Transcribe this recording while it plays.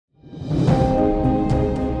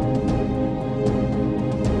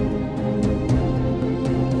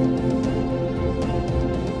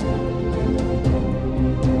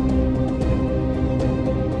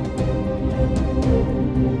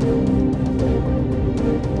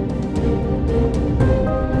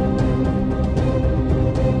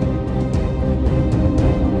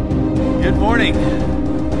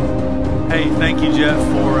Thank you, Jeff,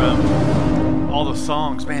 for all the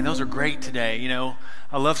songs. Man, those are great today. You know,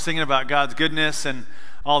 I love singing about God's goodness and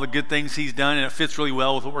all the good things he's done, and it fits really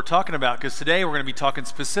well with what we're talking about, because today we're going to be talking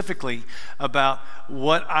specifically about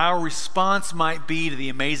what our response might be to the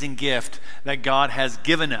amazing gift that God has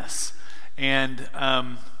given us. And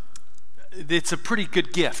it's a pretty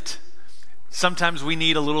good gift. Sometimes we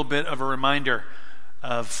need a little bit of a reminder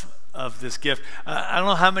of this gift. I don't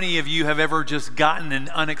know how many of you have ever just gotten an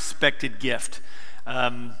unexpected gift.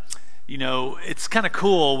 You know, it's kind of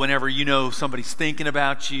cool whenever you know somebody's thinking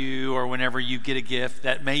about you, or whenever you get a gift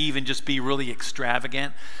that may even just be really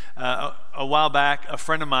extravagant. A while back, a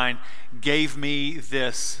friend of mine gave me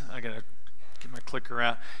this. I gotta get my clicker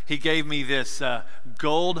out. He gave me this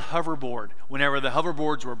gold hoverboard whenever the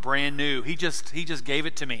hoverboards were brand new. He just gave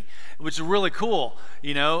it to me, which is really cool,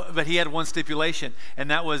 you know, but he had one stipulation,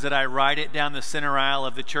 and that was that I ride it down the center aisle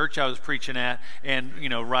of the church I was preaching at, and, you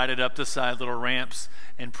know, ride it up the side little ramps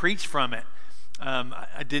and preach from it.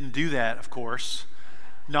 I didn't do that, of course.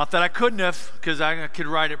 Not that I couldn't have, because I could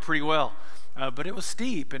ride it pretty well. But it was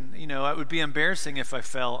steep, and, you know, it would be embarrassing if I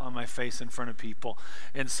fell on my face in front of people.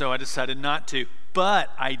 And so I decided not to.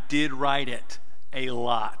 But I did ride it a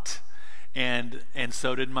lot. And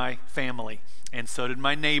so did my family. And so did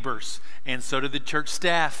my neighbors. And so did the church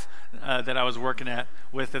staff that I was working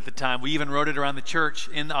with at the time. We even rode it around the church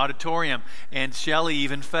in the auditorium. And Shelly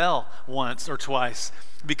even fell once or twice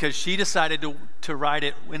because she decided to ride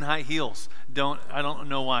it in high heels. I don't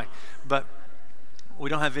know why. But we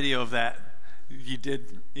don't have video of that. You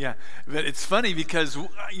did, yeah. But it's funny because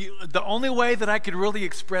the only way that I could really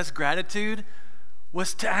express gratitude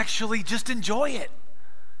was to actually just enjoy it,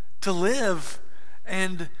 to live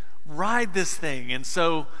and ride this thing. And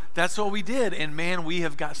so that's what we did. And man, we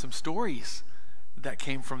have got some stories that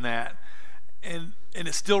came from that. And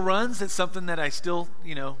it still runs. It's something that I still,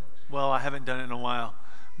 you know, well, I haven't done it in a while,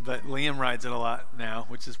 but Liam rides it a lot now,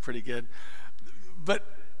 which is pretty good. But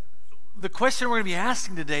the question we're going to be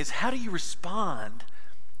asking today is, how do you respond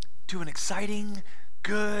to an exciting,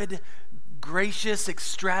 good, gracious,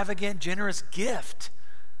 extravagant, generous gift?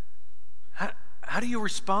 How do you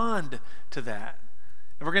respond to that?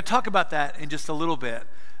 And we're going to talk about that in just a little bit.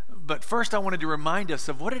 But first, I wanted to remind us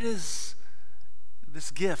of what it is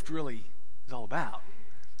this gift really is all about.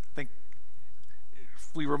 I think if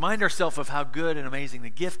we remind ourselves of how good and amazing the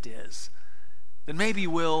gift is, then maybe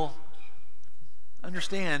we'll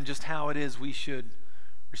understand just how it is we should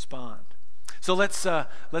respond. So let's start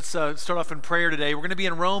off in prayer today. We're going to be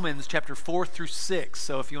in Romans chapter 4 through 6.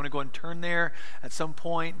 So if you want to go and turn there at some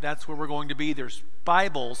point, that's where we're going to be. There's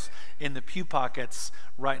Bibles in the pew pockets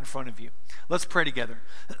right in front of you. Let's pray together.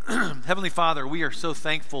 Heavenly Father, we are so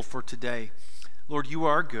thankful for today. Lord, you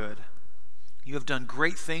are good. You have done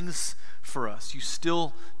great things for us. You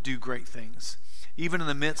still do great things. Even in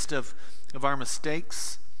the midst of our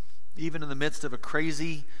mistakes, even in the midst of a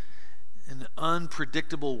crazy and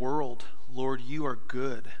unpredictable world, Lord, you are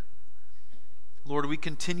good. Lord, we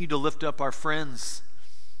continue to lift up our friends,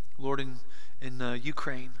 Lord, in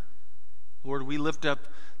Ukraine. Lord, we lift up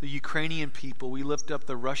the Ukrainian people. We lift up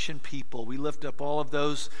the Russian people. We lift up all of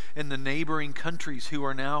those in the neighboring countries who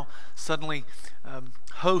are now suddenly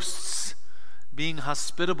hosts, being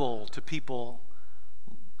hospitable to people.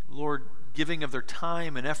 Lord, giving of their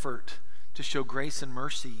time and effort to show grace and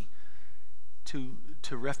mercy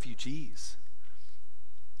to refugees.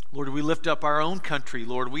 Lord, we lift up our own country.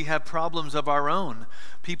 Lord, we have problems of our own.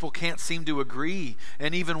 People can't seem to agree.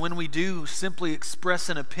 And even when we do simply express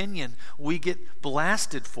an opinion, we get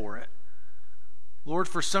blasted for it. Lord,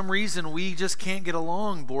 for some reason, we just can't get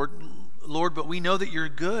along, Lord, but we know that you're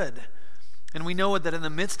good. And we know that in the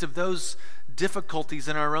midst of those difficulties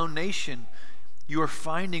in our own nation, you are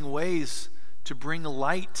finding ways to bring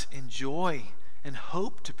light and joy and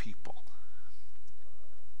hope to people.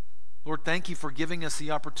 Lord, thank you for giving us the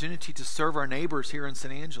opportunity to serve our neighbors here in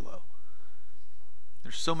San Angelo.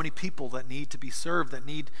 There's so many people that need to be served, that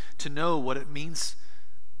need to know what it means,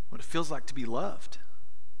 what it feels like to be loved.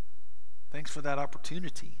 Thanks for that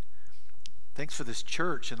opportunity. Thanks for this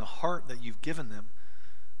church and the heart that you've given them,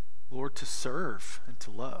 Lord, to serve and to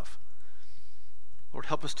love. Lord,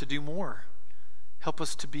 help us to do more. Help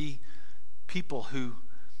us to be people who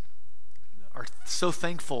are so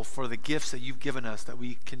thankful for the gifts that you've given us, that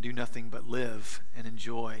we can do nothing but live and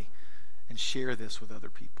enjoy and share this with other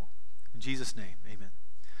people. In Jesus' name, amen.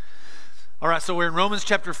 All right, so we're in Romans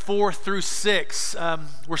chapter 4 through 6.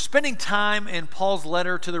 We're spending time in Paul's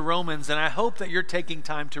letter to the Romans, and I hope that you're taking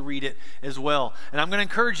time to read it as well. And I'm going to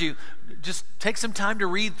encourage you, just take some time to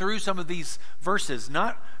read through some of these verses,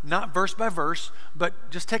 not verse by verse,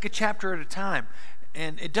 but just take a chapter at a time.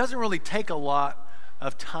 And it doesn't really take a lot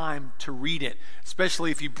of time to read it, especially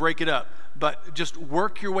if you break it up, but just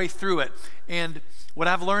work your way through it. And what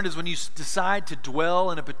I've learned is when you decide to dwell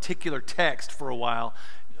in a particular text for a while,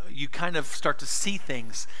 you kind of start to see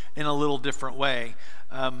things in a little different way.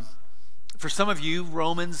 For some of you,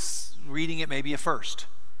 Romans, reading it may be a first.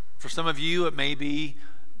 For some of you, it may be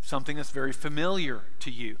something that's very familiar to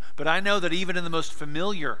you. But I know that even in the most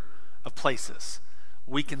familiar of places,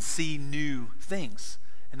 we can see new things.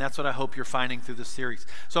 And that's what I hope you're finding through this series.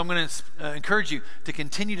 So I'm going to encourage you to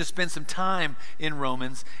continue to spend some time in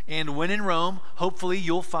Romans. And when in Rome, hopefully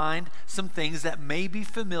you'll find some things that may be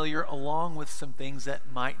familiar along with some things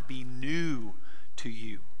that might be new to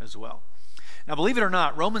you as well. Now, believe it or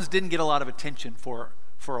not, Romans didn't get a lot of attention for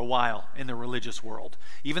a while in the religious world.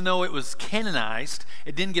 Even though it was canonized,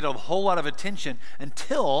 it didn't get a whole lot of attention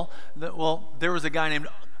until, there was a guy named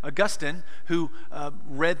Augustine who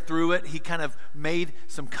read through it. He kind of made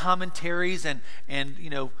some commentaries and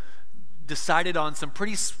decided on some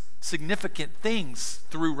pretty significant things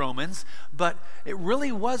through Romans. But it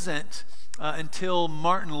really wasn't until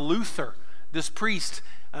Martin Luther, this priest,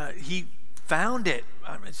 he found it.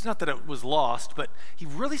 It's not that it was lost, but he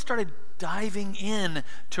really started diving in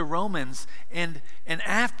to Romans, and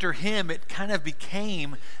after him, it kind of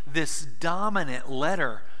became this dominant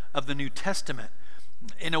letter of the New Testament.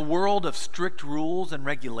 In a world of strict rules and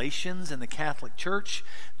regulations in the Catholic Church,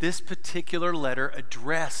 this particular letter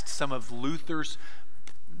addressed some of Luther's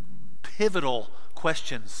pivotal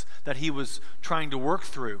questions that he was trying to work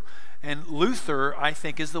through. And Luther, I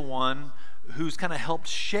think, is the one who's kind of helped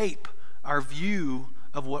shape our view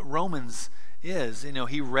of what Romans is.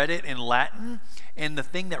 He read it in Latin, and the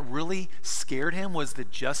thing that really scared him was the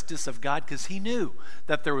justice of God, because he knew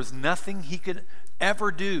that there was nothing he could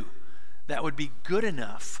ever do that would be good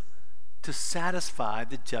enough to satisfy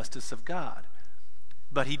the justice of God.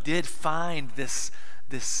 But he did find this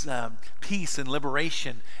peace and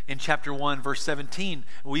liberation in chapter 1, verse 17.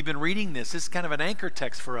 We've been reading this. This is kind of an anchor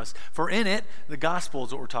text for us. For in it, the gospel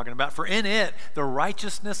is what we're talking about. For in it, the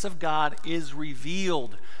righteousness of God is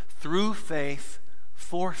revealed through faith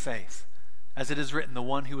for faith. As it is written, the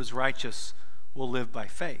one who is righteous will live by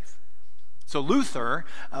faith. So Luther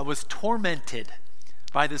was tormented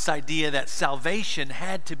by this idea that salvation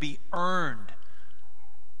had to be earned,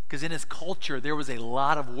 because in his culture there was a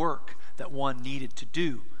lot of work that one needed to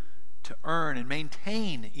do to earn and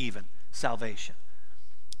maintain even salvation.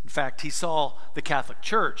 In fact, he saw the Catholic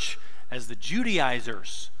Church as the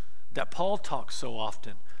Judaizers that Paul talks so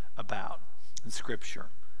often about in Scripture.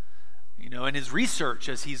 In his research,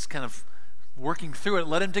 as he's kind of working through it,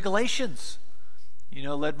 led him to Galatians.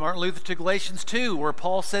 Led Martin Luther to Galatians 2, where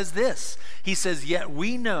Paul says this. He says, "Yet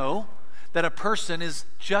we know that a person is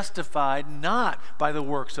justified not by the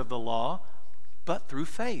works of the law, but through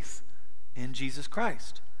faith in Jesus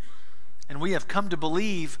Christ. And we have come to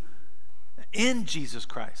believe in Jesus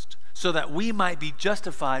Christ, so that we might be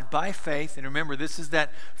justified by faith." And remember, this is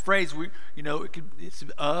that phrase, it's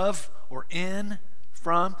of or in,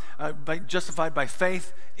 from, justified by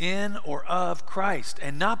faith in or of Christ,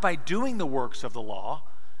 and not by doing the works of the law,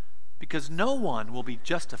 because no one will be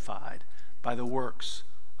justified by the works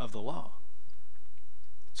of the law.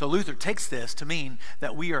 So Luther takes this to mean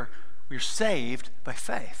that we're saved by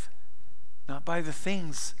faith, not by the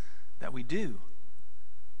things that we do.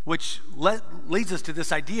 Which leads us to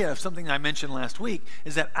this idea of something I mentioned last week,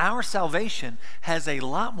 is that our salvation has a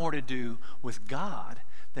lot more to do with God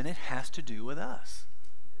than it has to do with us.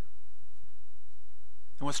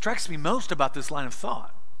 And what strikes me most about this line of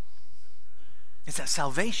thought is that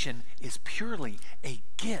salvation is purely a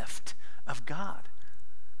gift of God.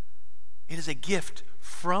 It is a gift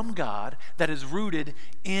from God that is rooted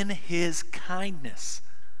in His kindness.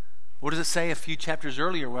 What does it say a few chapters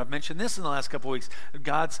earlier? Well, I've mentioned this in the last couple of weeks.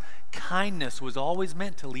 God's kindness was always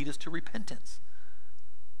meant to lead us to repentance.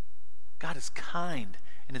 God is kind,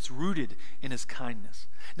 and it's rooted in His kindness.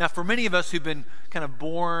 Now, for many of us who've been kind of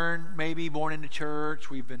born into church,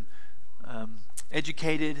 we've been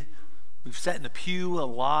educated, we've sat in the pew a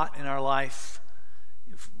lot in our life.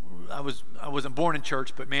 I wasn't born in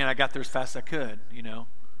church, but man, I got there as fast as I could, And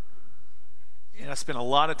I spent a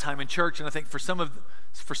lot of time in church, and I think for some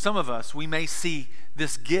of us, we may see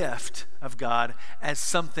this gift of God as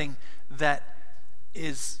something that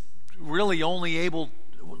is really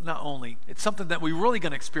it's something that we're really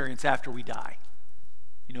going to experience after we die.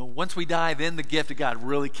 Once we die, then the gift of God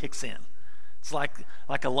really kicks in. It's like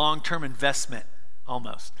a long-term investment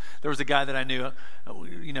almost. There was a guy that I knew,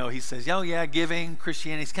 he says, "Oh yeah, giving,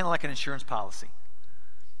 Christianity is kind of like an insurance policy."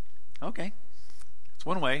 Okay, it's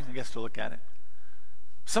one way, I guess, to look at it.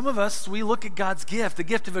 Some of us, we look at God's gift, the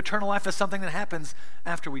gift of eternal life, as something that happens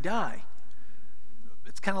after we die.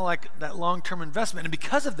 It's kind of like that long-term investment. And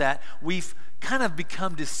because of that, we've kind of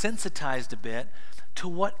become desensitized a bit to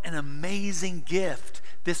what an amazing gift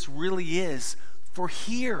this really is for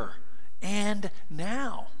here and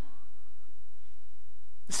now.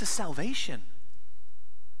 This is salvation.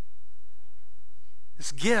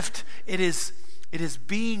 This gift, it is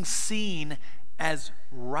being seen as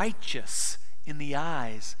righteous in the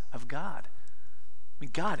eyes of God. I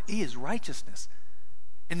mean, God is righteousness.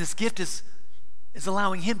 And this gift is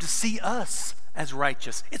allowing him to see us as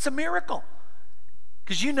righteous. It's a miracle.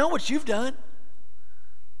 Because you know what you've done.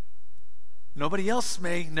 Nobody else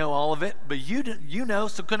may know all of it, but you know,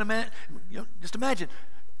 so just imagine,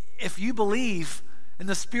 if you believe and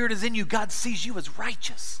the Spirit is in you, God sees you as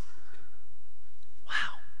righteous.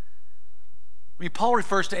 Wow. I mean, Paul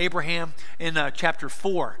refers to Abraham in chapter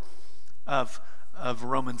 4 of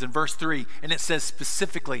Romans in verse 3, and it says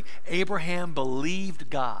specifically, Abraham believed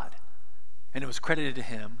God, and it was credited to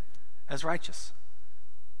him as righteous.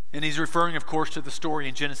 And he's referring, of course, to the story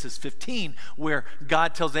in Genesis 15 where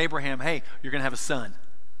God tells Abraham, hey, you're going to have a son.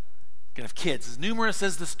 You're going to have kids as numerous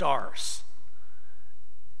as the stars.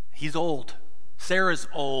 He's old. Sarah's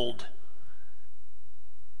old.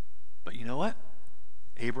 But you know what?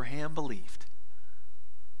 Abraham believed.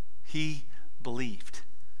 He believed.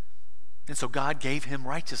 And so God gave him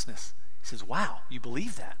righteousness. He says, wow, you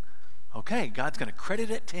believe that? Okay, God's going to credit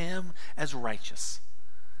it to him as righteous.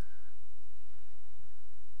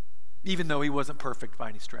 Even though he wasn't perfect by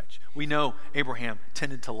any stretch. We know Abraham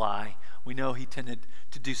tended to lie. We know he tended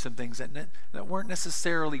to do some things that weren't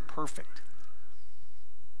necessarily perfect.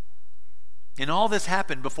 And all this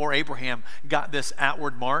happened before Abraham got this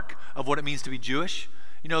outward mark of what it means to be Jewish.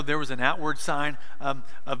 You know, there was an outward sign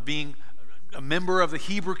of being a member of the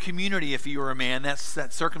Hebrew community if you were a man. That's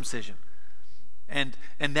that circumcision. And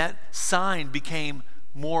that sign became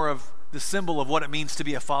more of the symbol of what it means to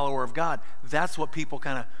be a follower of God. That's what people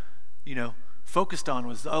kind of focused on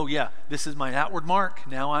was, oh yeah, this is my outward mark.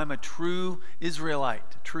 Now I'm a true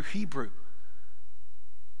Israelite, a true Hebrew.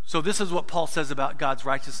 So this is what Paul says about God's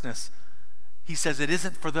righteousness. He says it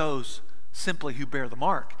isn't for those simply who bear the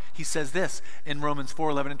mark. He says this in Romans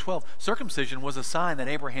 4:11 and 12. Circumcision was a sign that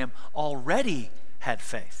Abraham already had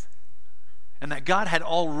faith, and that God had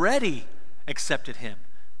already accepted him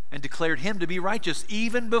and declared him to be righteous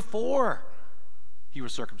even before he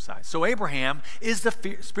was circumcised. So Abraham is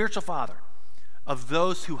the spiritual father of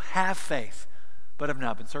those who have faith but have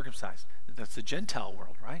not been circumcised. That's the Gentile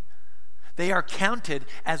world, right? They are counted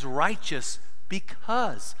as righteous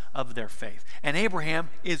because of their faith. And Abraham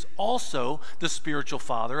is also the spiritual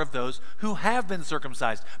father of those who have been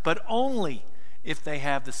circumcised, but only if they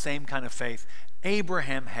have the same kind of faith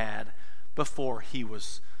Abraham had before he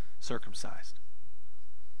was circumcised.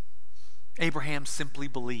 Abraham simply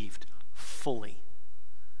believed fully.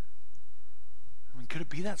 I mean, could it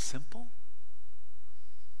be that simple?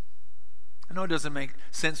 I know it doesn't make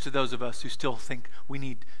sense to those of us who still think we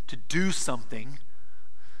need to do something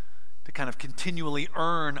to kind of continually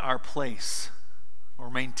earn our place or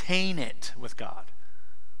maintain it with God.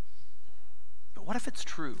 But what if it's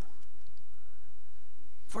true?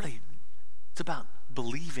 Really, it's about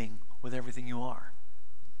believing with everything you are.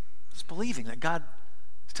 It's believing that God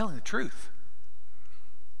is telling the truth.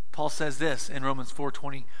 Paul says this in Romans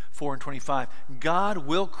 4:24 and 25. God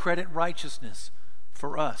will credit righteousness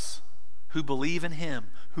for us who believe in him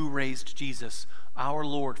who raised Jesus, our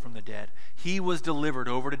Lord, from the dead. He was delivered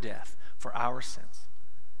over to death for our sins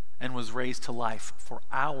and was raised to life for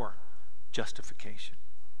our justification.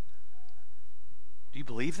 Do you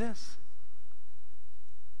believe this?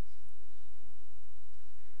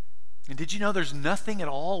 And did you know there's nothing at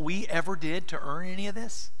all we ever did to earn any of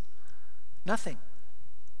this? Nothing.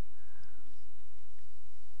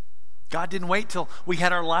 God didn't wait till we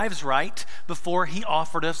had our lives right before he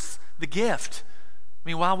offered us the gift. I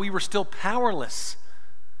mean, while we were still powerless,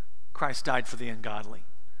 Christ died for the ungodly.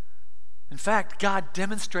 In fact, God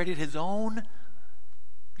demonstrated his own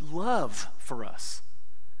love for us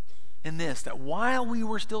in this, that while we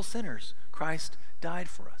were still sinners, Christ died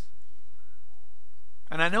for us.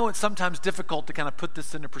 And I know it's sometimes difficult to kind of put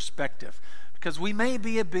this into perspective because we may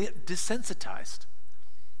be a bit desensitized.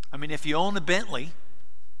 I mean, if you own a Bentley,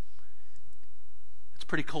 it's a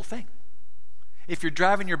pretty cool thing. If you're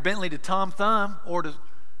driving your Bentley to Tom Thumb,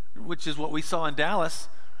 which is what we saw in Dallas,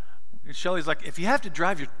 Shelley's like, if you have to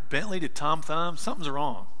drive your Bentley to Tom Thumb, something's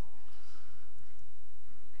wrong.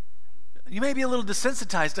 You may be a little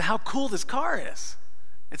desensitized to how cool this car is.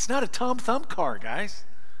 It's not a Tom Thumb car, guys.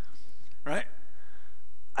 Right?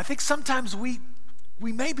 I think sometimes we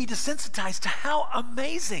we may be desensitized to how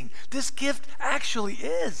amazing this gift actually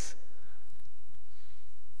is.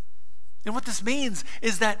 And what this means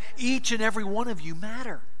is that each and every one of you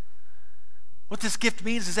matter. What this gift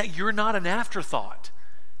means is that you're not an afterthought.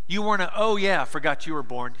 You weren't oh yeah, forgot you were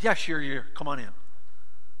born. Yeah, sure, come on in.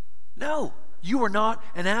 No, you are not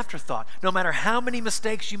an afterthought. No matter how many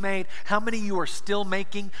mistakes you made, how many you are still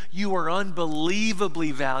making, you are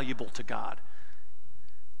unbelievably valuable to God.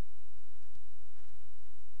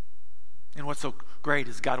 And what's so great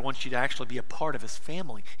is God wants you to actually be a part of his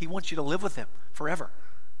family. He wants you to live with him forever.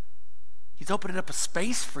 He's opening up a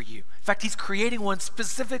space for you. In fact, he's creating one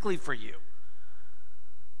specifically for you.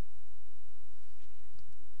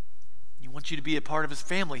 He wants you to be a part of his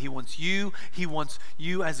family. He wants you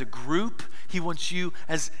as a group. He wants you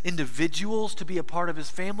as individuals to be a part of his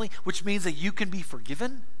family, which means that you can be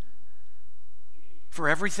forgiven for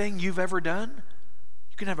everything you've ever done.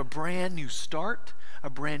 You can have a brand new start, a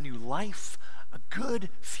brand new life, a good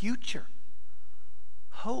future,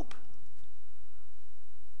 hope.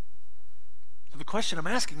 So the question I'm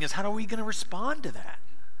asking is, how are we going to respond to that?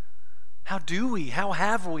 How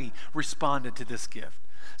have we responded to this gift?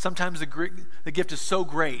 Sometimes the gift is so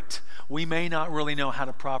great, we may not really know how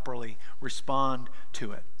to properly respond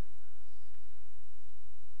to it.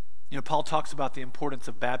 You know, Paul talks about the importance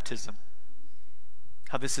of baptism,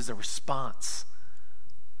 how this is a response.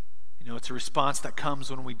 You know, it's a response that comes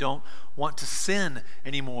when we don't want to sin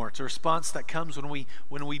anymore. It's a response that comes when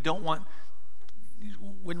we don't want,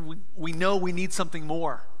 when we know we need something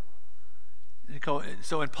more.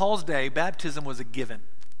 So in Paul's day, baptism was a given.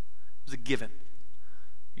 It was a given.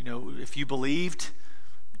 You know, if you believed,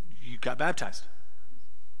 you got baptized.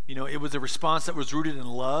 You know, it was a response that was rooted in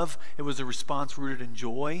love. It was a response rooted in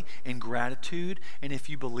joy and gratitude. And if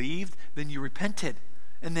you believed, then you repented.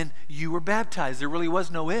 And then you were baptized. There really was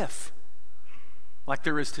no if, like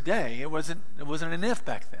there is today. It wasn't an if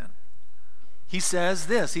back then. He says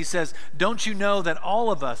this. He says, don't you know that all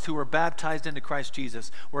of us who were baptized into Christ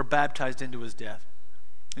Jesus were baptized into his death?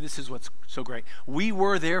 And this is what's so great. We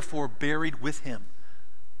were therefore buried with him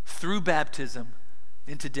through baptism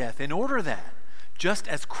into death, in order that, just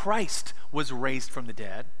as Christ was raised from the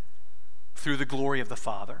dead through the glory of the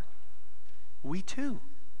Father, we too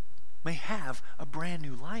may have a brand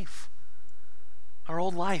new life. Our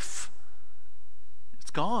old life, it's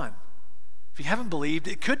gone. If you haven't believed,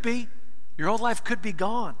 it could be. Your old life could be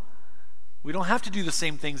gone. We don't have to do the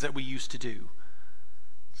same things that we used to do.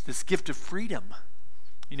 It's this gift of freedom.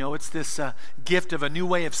 You know, it's this gift of a new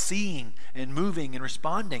way of seeing and moving and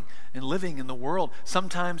responding and living in the world.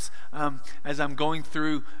 Sometimes as I'm going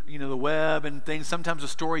through, you know, the web and things, sometimes a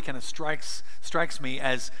story kind of strikes me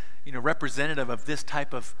as, you know, representative of this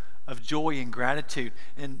type of joy and gratitude.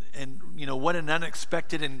 And you know, what an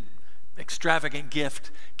unexpected and extravagant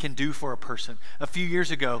gift can do for a person. A few years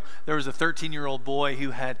ago, there was a 13-year-old boy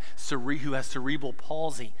who has cerebral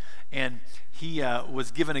palsy, and he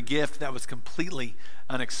was given a gift that was completely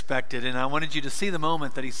unexpected. And I wanted you to see the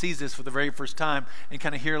moment that he sees this for the very first time and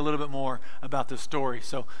kind of hear a little bit more about this story.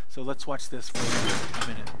 So let's watch this for a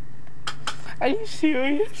minute. Are you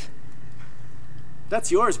serious?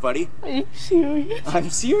 That's yours, buddy. Are you serious? I'm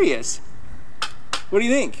serious. What do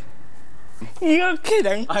you think? You're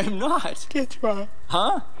kidding. I'm not. Yes, you are.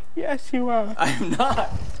 Huh? Yes, you are. I'm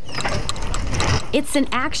not. It's an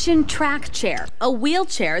action track chair, a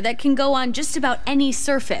wheelchair that can go on just about any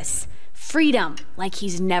surface. Freedom like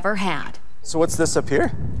he's never had. So what's this up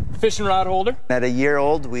here? Fishing rod holder. At a year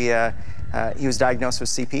old, he was diagnosed with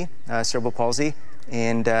CP, cerebral palsy,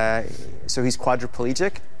 and so he's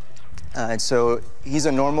quadriplegic. And so he's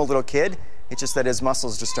a normal little kid. It's just that his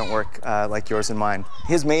muscles just don't work like yours and mine.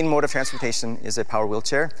 His main mode of transportation is a power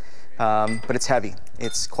wheelchair, but it's heavy.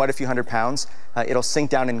 It's quite a few hundred pounds. It'll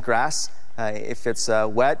sink down in grass. If it's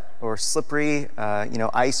wet or slippery, you know,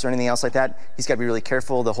 ice or anything else like that, he's got to be really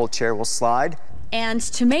careful. The whole chair will slide. And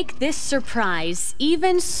to make this surprise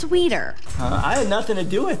even sweeter, I had nothing to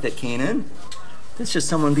do with it, Kanan. That's just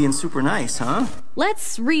someone being super nice, huh?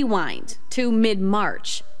 let's rewind to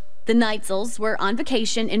mid-March. The Neitzels were on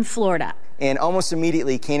vacation in Florida. And almost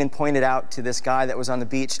immediately, Kanan pointed out to this guy that was on the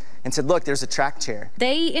beach and said, look, there's a track chair.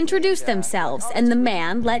 They introduced themselves, and the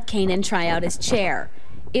man let Kanan try out his chair.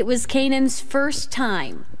 It was Kanan's first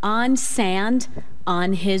time on sand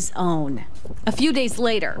on his own. A few days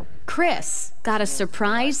later, Chris got a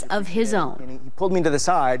surprise of his own. And he pulled me to the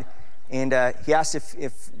side, and he asked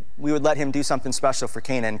if we would let him do something special for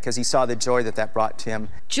Kanan, because he saw the joy that brought to him.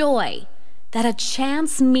 Joy that a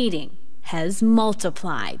chance meeting has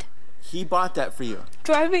multiplied. He bought that for you.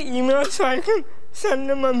 Do I have an email so I can send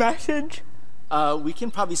him a message? We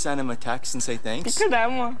can probably send him a text and say thanks.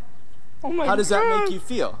 Because oh my How does that God. make you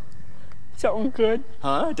feel? So good.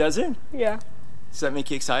 Huh? Does it? Yeah. Does that make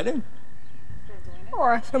you excited?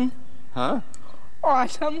 Awesome. Huh?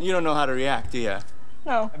 Awesome. You don't know how to react, do you?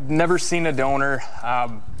 No. Never seen a donor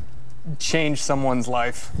change someone's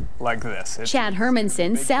life like this. Chad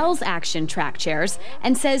Hermanson sells Action Track chairs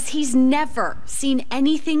and says he's never seen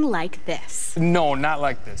anything like this. No, not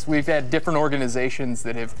like this. We've had different organizations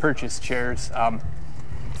that have purchased chairs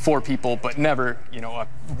for people, but never,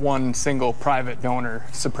 one single private donor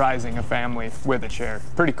surprising a family with a chair.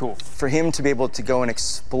 Pretty cool. For him to be able to go and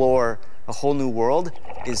explore a whole new world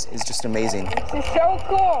is just amazing. It's so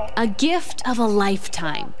cool. A gift of a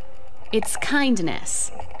lifetime. It's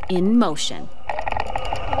kindness in motion.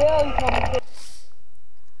 Really cool.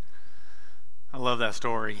 I love that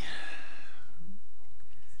story.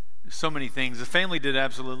 So many things. The family did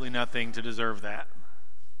absolutely nothing to deserve that.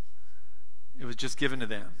 It was just given to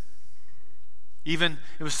them. Even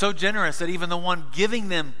it was so generous that even the one giving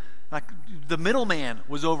them, like the middleman,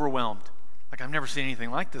 was overwhelmed. Like, I've never seen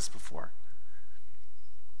anything like this before.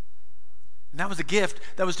 And that was a gift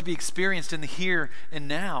that was to be experienced in the here and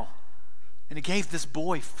now. And it gave this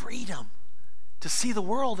boy freedom to see the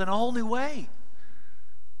world in a whole new way.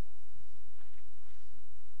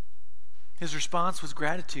 His response was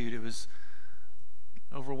gratitude. It was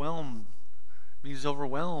overwhelmed. He was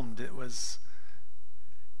overwhelmed. It was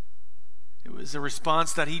a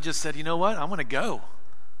response that he just said, you know what? I'm going to go.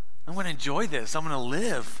 I'm going to enjoy this. I'm going to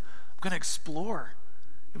live. I'm going to explore.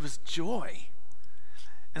 It was joy.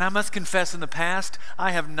 And I must confess, in the past,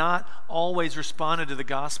 I have not always responded to the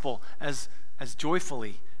gospel as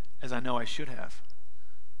joyfully as I know I should have.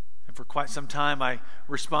 And for quite some time, I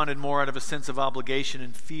responded more out of a sense of obligation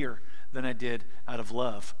and fear than I did out of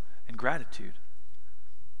love and gratitude.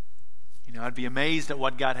 I'd be amazed at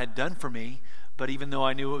what God had done for me, but even though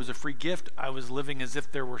I knew it was a free gift, I was living as if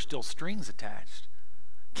there were still strings attached.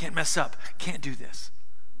 Can't mess up. Can't do this.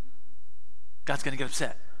 God's going to get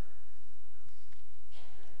upset.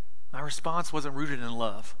 My response wasn't rooted in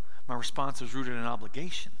love. My response was rooted in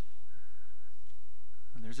obligation.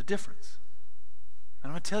 And there's a difference. And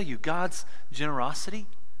I'm going to tell you, God's generosity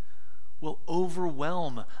will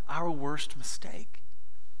overwhelm our worst mistake.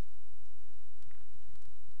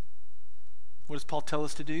 What does Paul tell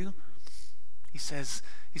us to do? He says,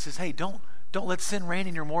 hey, don't let sin reign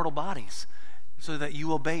in your mortal bodies so that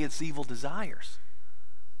you obey its evil desires.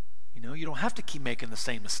 You don't have to keep making the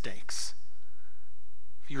same mistakes.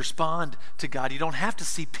 If you respond to God, you don't have to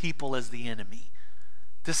see people as the enemy.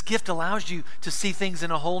 This gift allows you to see things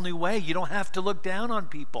in a whole new way. You don't have to look down on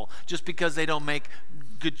people just because they don't make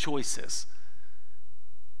good choices.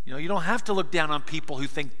 You don't have to look down on people who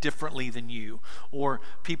think differently than you, or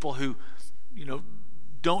people who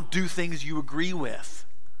don't do things you agree with,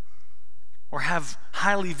 or have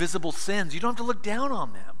highly visible sins. You don't have to look down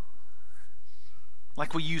on them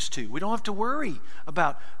like we used to. We don't have to worry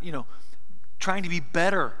about, trying to be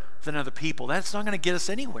better than other people. That's not going to get us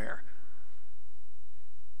anywhere.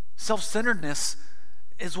 Self-centeredness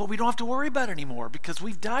is what we don't have to worry about anymore because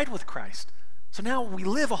we've died with Christ. So now we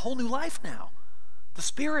live a whole new life now. The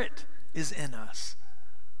Spirit is in us.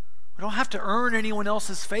 We don't have to earn anyone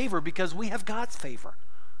else's favor because we have God's favor.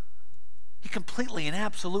 He completely and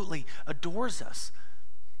absolutely adores us.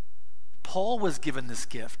 Paul was given this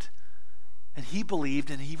gift, and he believed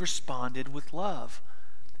and he responded with love.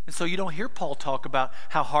 And so you don't hear Paul talk about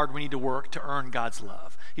how hard we need to work to earn God's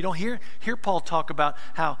love. You don't hear Paul talk about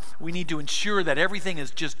how we need to ensure that everything is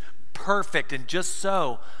just perfect and just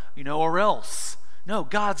so, or else. No,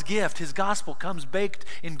 God's gift, his gospel, comes baked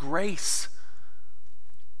in grace.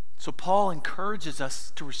 So Paul encourages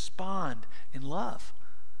us to respond in love.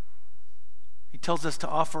 He tells us to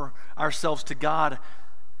offer ourselves to God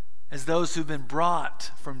as those who've been brought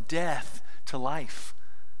from death to life.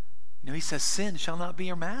 He says, sin shall not be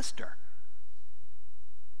your master.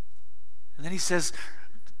 And then he says,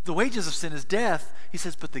 the wages of sin is death. He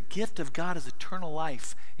says, but the gift of God is eternal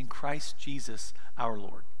life in Christ Jesus our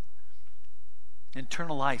Lord.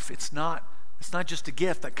 Eternal life, it's not just a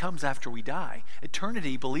gift that comes after we die.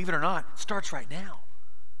 Eternity, believe it or not, starts right now.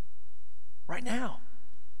 Right now.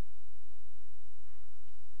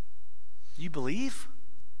 You believe?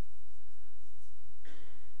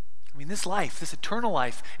 This life, this eternal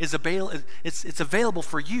life, is it's available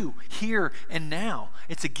for you here and now.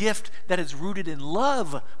 It's a gift that is rooted in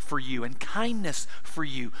love for you and kindness for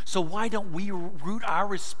you. So why don't we root our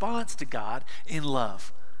response to God in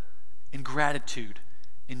love, in gratitude,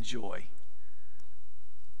 in joy?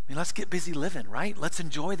 mean, let's get busy living, right? Let's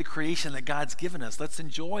enjoy the creation that God's given us. Let's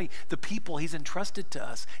enjoy the people he's entrusted to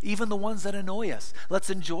us, even the ones that annoy us. Let's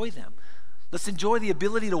enjoy them. Let's enjoy the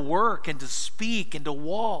ability to work and to speak and to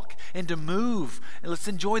walk and to move. And let's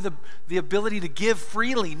enjoy the ability to give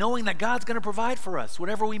freely, knowing that God's going to provide for us,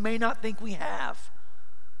 whatever we may not think we have.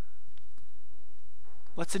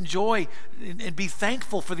 Let's enjoy and be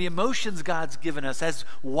thankful for the emotions God's given us, as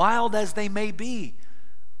wild as they may be.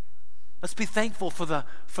 Let's be thankful for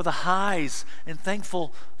the highs and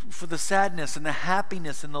thankful for the sadness and the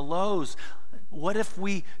happiness and the lows. What if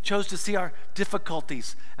we chose to see our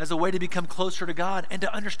difficulties as a way to become closer to God and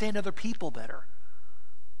to understand other people better?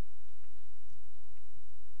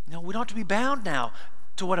 You know, we don't have to be bound now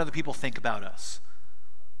to what other people think about us.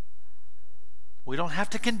 We don't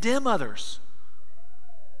have to condemn others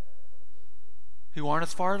who aren't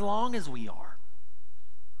as far along as we are.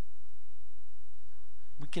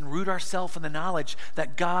 We can root ourselves in the knowledge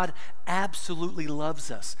that God absolutely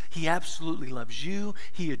loves us. He absolutely loves you.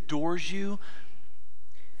 He adores you.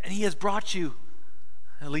 And he has brought you,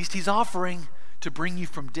 at least he's offering, to bring you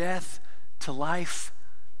from death to life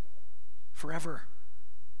forever.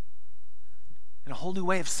 And a whole new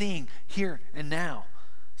way of seeing here and now,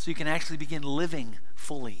 so you can actually begin living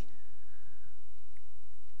fully.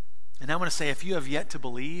 And I want to say, if you have yet to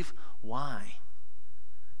believe, why?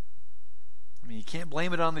 I mean, you can't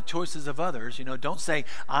blame it on the choices of others. You know, don't say,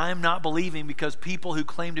 I'm not believing because people who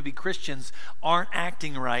claim to be Christians aren't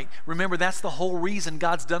acting right. Remember, that's the whole reason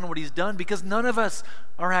God's done what he's done, because none of us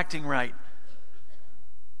are acting right.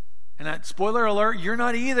 And spoiler alert, you're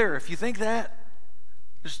not either. If you think that,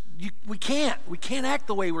 we can't act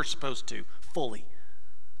the way we're supposed to fully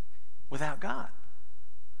without God.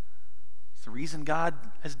 It's the reason God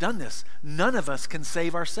has done this. None of us can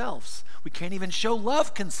save ourselves. We can't even show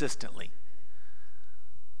love consistently.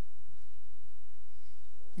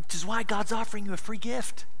 Which is why God's offering you a free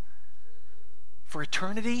gift for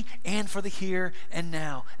eternity and for the here and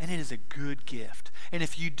now. And it is a good gift. And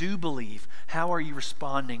if you do believe, how are you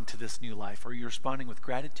responding to this new life? Are you responding with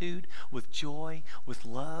gratitude, with joy, with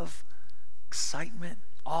love, excitement,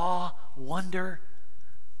 awe, wonder?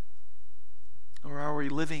 Or are we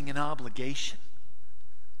living in obligation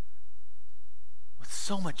with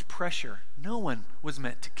so much pressure? No one was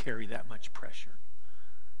meant to carry that much pressure.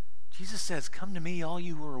 Jesus says, come to me, all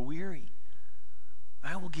you who are weary.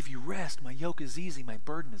 I will give you rest. My yoke is easy. My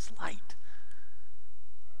burden is light.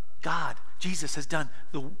 God, Jesus, has done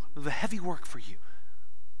the heavy work for you.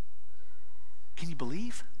 Can you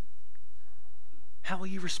believe? How will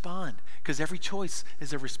you respond? Because every choice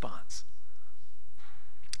is a response.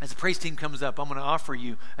 As the praise team comes up, I'm going to offer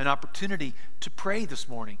you an opportunity to pray this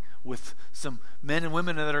morning with some men and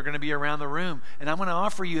women that are going to be around the room. And I'm going to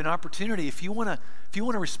offer you an opportunity if you want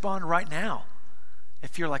to respond right now.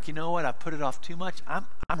 If you're like, you know what, I put it off too much, I'm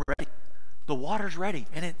ready. The water's ready,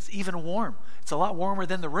 and it's even warm. It's a lot warmer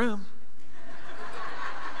than the room.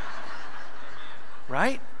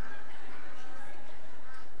 Right?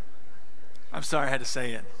 I'm sorry I had to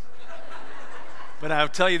say it. But I'll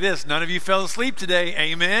tell you this, none of you fell asleep today.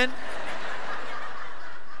 Amen?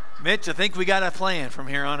 Mitch, I think we got a plan from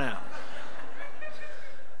here on out.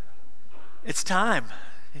 It's time.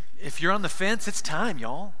 If you're on the fence, it's time,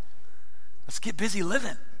 y'all. Let's get busy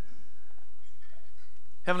living.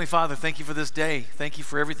 Heavenly Father, thank you for this day. Thank you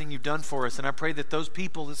for everything you've done for us. And I pray that those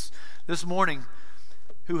people this morning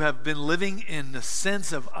who have been living in the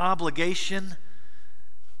sense of obligation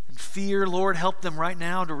and fear, Lord, help them right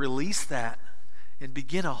now to release that and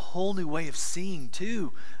begin a whole new way of seeing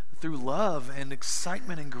too, through love and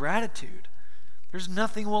excitement and gratitude. There's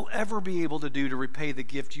nothing we'll ever be able to do to repay the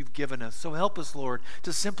gift you've given us. So help us, Lord,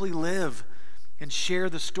 to simply live and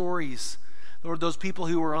share the stories. Lord, those people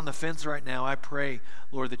who are on the fence right now, I pray,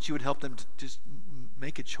 Lord, that you would help them to just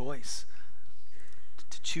make a choice,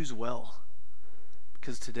 to choose well,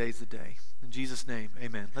 because today's the day. In Jesus' name,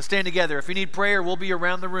 amen. Let's stand together. If you need prayer, we'll be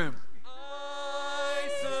around the room.